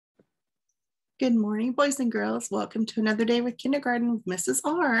Good morning, boys and girls. Welcome to another day with kindergarten with Mrs.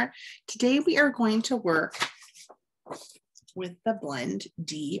 R. Today we are going to work with the blend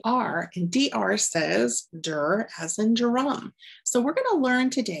DR, and DR says dur as in drum. So we're going to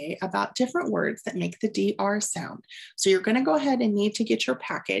learn today about different words that make the DR sound. So you're going to go ahead and need to get your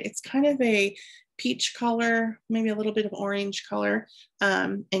packet. It's kind of a peach color, maybe a little bit of orange color,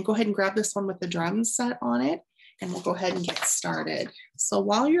 and go ahead and grab this one with the drums set on it, and we'll go ahead and get started. So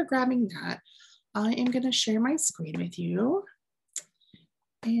while you're grabbing that, I am going to share my screen with you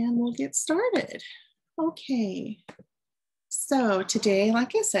and we'll get started. Okay, so today,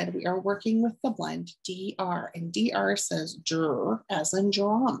 like I said, we are working with the blend DR, and DR says dur as in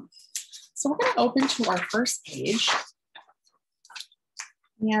drum. So we're going to open to our first page,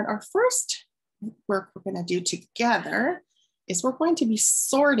 and our first work we're going to do together is we're going to be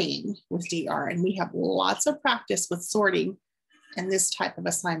sorting with DR, and we have lots of practice with sorting and this type of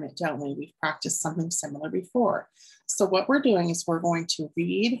assignment, don't we? We've practiced something similar before. So what we're doing is we're going to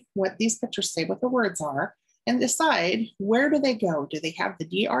read what these pictures say, what the words are, and decide where do they go? Do they have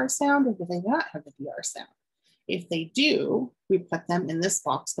the DR sound or do they not have the DR sound? If they do, we put them in this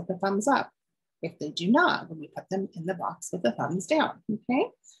box with the thumbs up. If they do not, then we put them in the box with the thumbs down, okay?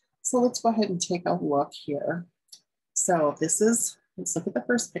 So let's go ahead and take a look here. So let's look at the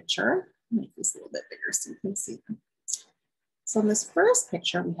first picture. Make this a little bit bigger so you can see them. So in this first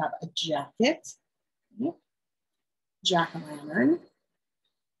picture, we have a jacket, jack-o'-lantern,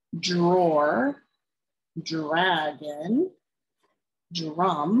 drawer, dragon,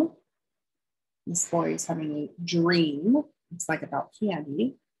 drum. This boy is having a dream. It's like about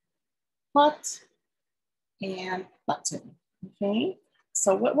candy. Pot and button, okay?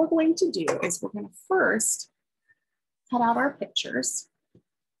 So what we're going to do is we're going to first cut out our pictures.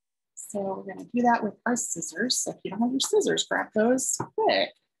 So we're going to do that with our scissors. So if you don't have your scissors, grab those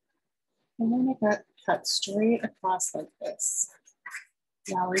quick. And then make that cut straight across like this.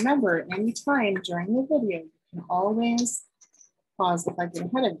 Now remember, anytime during the video, you can always pause if I get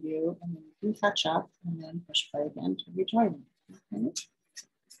ahead of you, and then you can catch up and then push play again to rejoin me. Okay?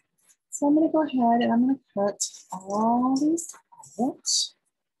 So I'm going to go ahead and I'm going to cut all these out.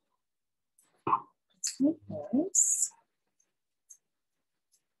 Like this.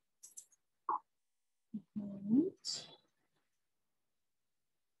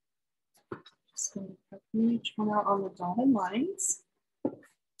 Just going to cut each one out on the dotted lines.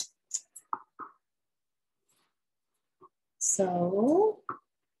 So,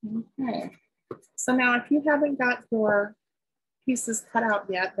 okay. So now if you haven't got your pieces cut out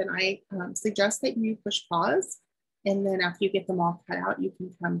yet, then I suggest that you push pause. And then after you get them all cut out, you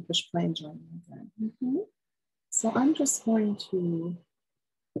can come push play and join me again. Okay. So I'm just going to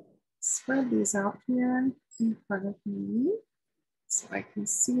spread these out here in front of me so I can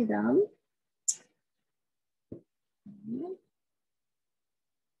see them.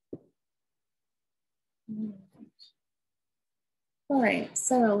 All right,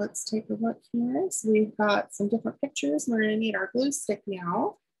 so let's take a look here. So we've got some different pictures. We're going to need our glue stick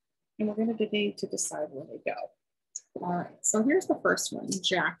now, and we're going to need to decide where they go. All right, so here's the first one,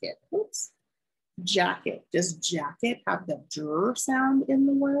 jacket. Oops, jacket. Does jacket have the dur sound in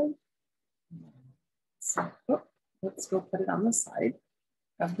the word? So let's go put it on the side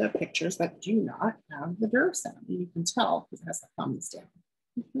of the pictures that do not have the dur sound. And you can tell because it has the thumbs down.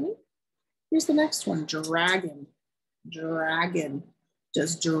 Okay. Here's the next one, dragon. Dragon.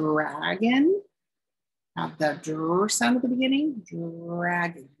 Does dragon have the dur sound at the beginning?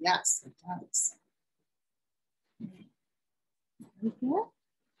 Dragon. Yes, it does. Okay.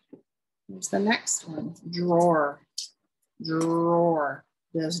 Here's the next one, drawer. Drawer.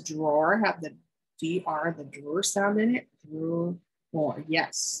 Does drawer have the DR, the dur sound in it? Drawer.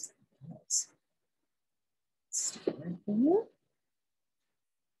 Yes. Stick it right there.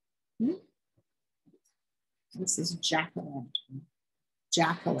 This is jack-o'-lantern.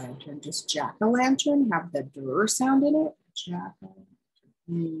 Jack-o'-lantern. Does jack-o'-lantern have the dur sound in it? Jack-o'-lantern.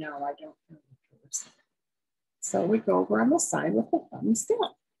 No, I don't have the dur sound. So we go over on the side with the thumbs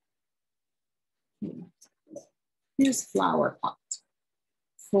down. Here's flower pot.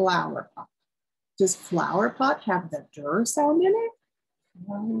 Flower pot. Does flower pot have the dur sound in it?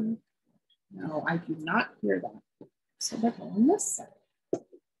 No, I do not hear that. So we're going on this side.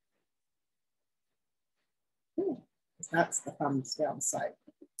 That's the thumbs down side.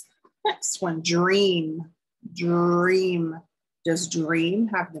 Next one, dream. Dream. Does dream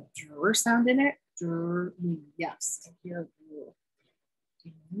have the dur sound in it? Dream. Yes, I hear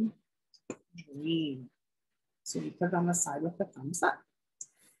dream. Dream. So you put it on the side with the thumbs up.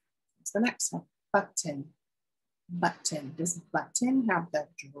 What's the next one? Button. Button. Does button have the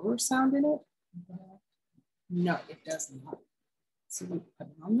dur sound in it? No, it does not. So we put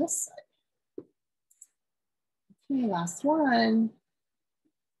it on this side. Okay, last one.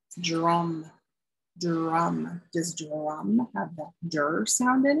 Drum. Drum. Does drum have that dur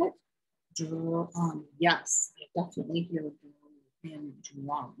sound in it? Drum. Yes, I definitely hear dur in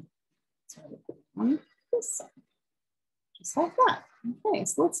drum. So I put it on this side. Just like that. Okay,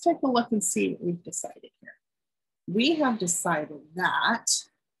 so let's take a look and see what we've decided here. We have decided that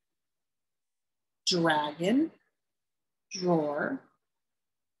dragon, drawer,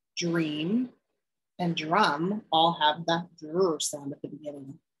 dream, and drum all have that dr sound at the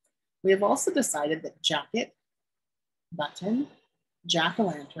beginning. We have also decided that jacket, button,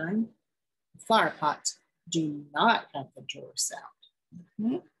 jack-o'-lantern, flower pot do not have the dr sound.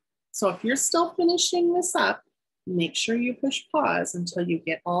 Okay? So if you're still finishing this up, make sure you push pause until you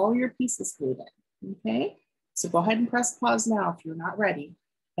get all your pieces glued in. Okay? So go ahead and press pause now if you're not ready,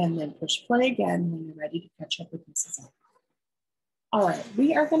 and then push play again when you're ready to catch up with pieces up. All right,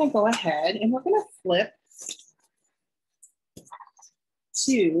 we are going to go ahead and we're going to flip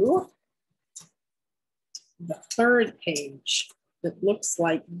to the third page that looks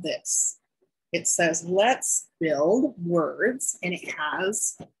like this. It says, let's build words, and it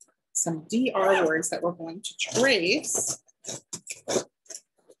has some DR words that we're going to trace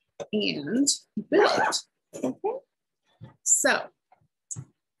and build. Okay, so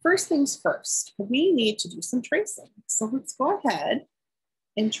first things first, we need to do some tracing. So let's go ahead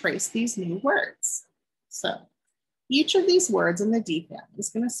and trace these new words. So each of these words in the D family is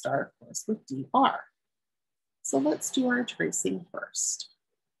going to start, of course, with DR. So let's do our tracing first.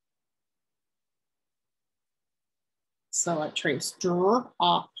 So I traced drop,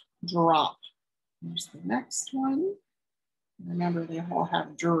 drop. Here's the next one. Remember, they all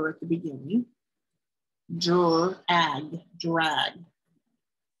have dr at the beginning. Drag, drag.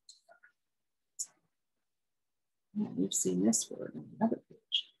 We've seen this word on another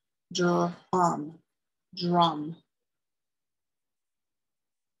page. Drum, drum.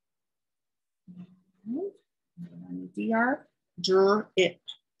 DR, drip,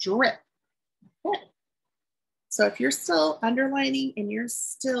 drip. Okay. So if you're still underlining and you're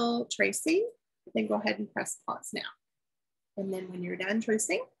still tracing, then go ahead and press pause now. And then when you're done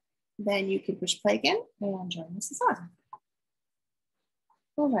tracing, then you can push play again and join Mrs. R.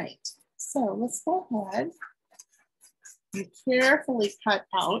 All right, so let's go ahead and carefully cut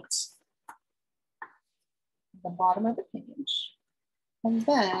out the bottom of the page. And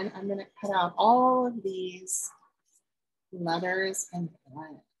then I'm going to cut out all of these letters and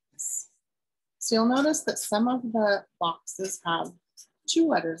lines. So you'll notice that some of the boxes have 2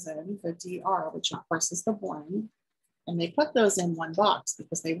 letters in, the DR, which of course is the blend. And they put those in one box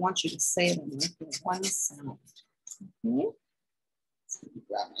because they want you to say them with one sound. Okay. So let me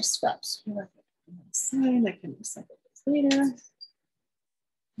grab my scraps here. I can recycle this later.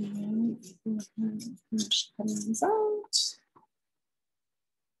 And finish cutting these out.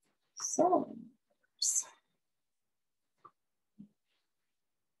 So,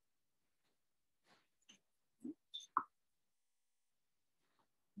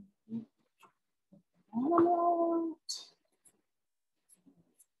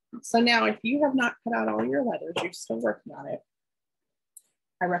 so now if you have not cut out all your letters, you're still working on it.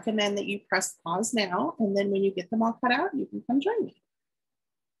 I recommend that you press pause now, and then when you get them all cut out, you can come join me.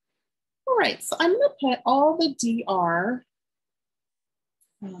 All right, so I'm gonna put all the DR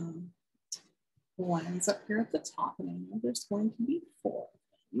ones up here at the top, and I know there's going to be 4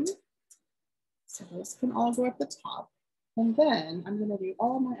 of them. So those can all go at the top. And then I'm gonna do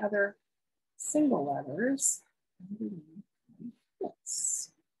all my other single letters.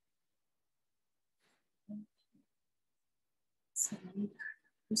 This. So let me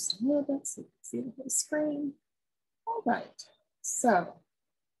just a little bit so you can see the whole screen. All right, so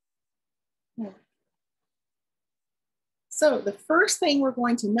the first thing we're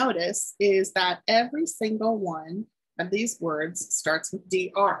going to notice is that every single one of these words starts with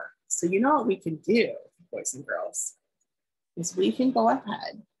DR. So you know what we can do, boys and girls, is we can go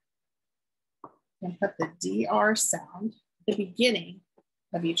ahead and put the DR sound at the beginning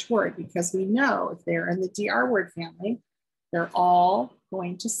of each word, because we know if they're in the DR word family, they're all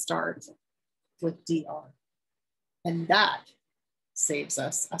going to start with DR. And that saves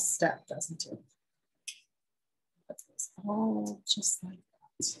us a step, doesn't it? All just like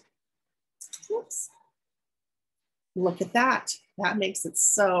that. Oops. Look at that. That makes it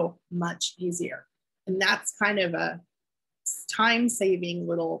so much easier. And that's kind of a time-saving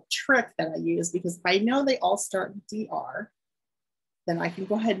little trick that I use, because if I know they all start with DR, then I can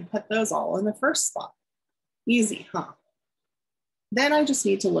go ahead and put those all in the first spot. Easy, huh? Then I just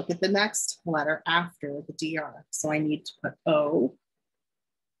need to look at the next letter after the DR. So I need to put O.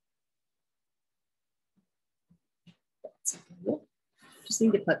 Just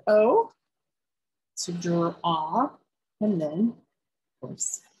need to put O, so draw, and then, of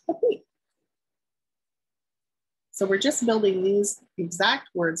course, a P. So we're just building these exact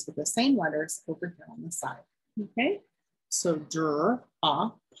words with the same letters over here on the side, okay? So drop,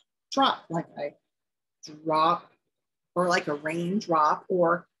 like I drop, or like a raindrop,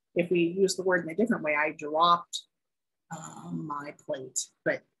 or if we use the word in a different way, I dropped my plate,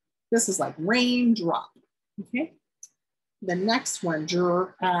 but this is like raindrop, okay? The next one,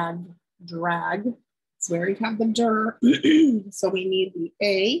 drag. So we already have the dir, so we need the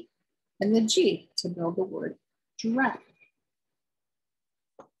A and the G to build the word drag.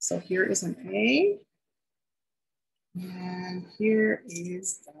 So here is an A, and here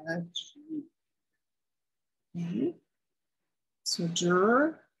is the G. Okay. So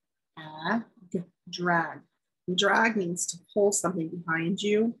drag. Drag means to pull something behind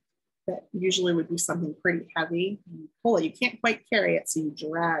you. That usually would be something pretty heavy. You pull it, you can't quite carry it, so you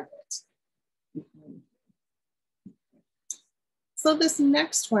drag it. So this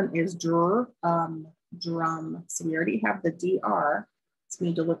next one is drum. So we already have the DR. So we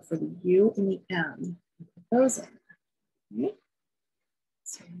need to look for the U and the M. Put those in. Okay.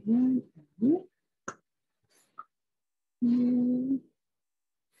 So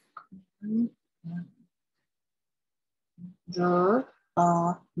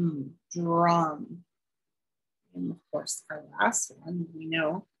drum. And of course, our last one, we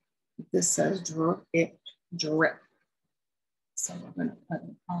know this says drip. So we're going to put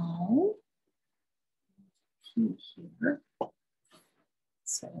an I here.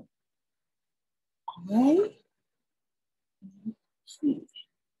 So I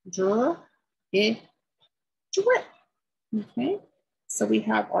drip. Okay. So we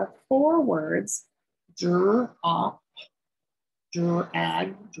have our 4 words: drop,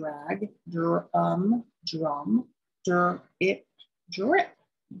 drag, drum, drip, drip.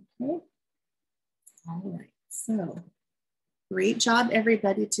 Okay. All right. So great job,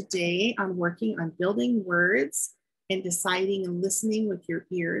 everybody, today on working on building words and deciding and listening with your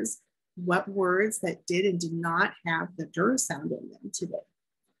ears what words that did and did not have the dir sound in them today.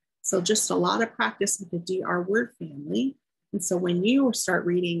 So just a lot of practice with the DR word family. And so when you start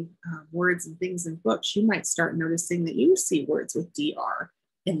reading words and things in books, you might start noticing that you see words with DR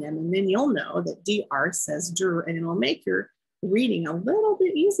in them. And then you'll know that DR says dir, and it'll make your reading a little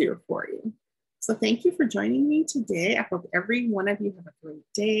bit easier for you. So thank you for joining me today. I hope every one of you have a great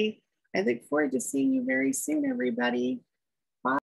day. I look forward to seeing you very soon, everybody.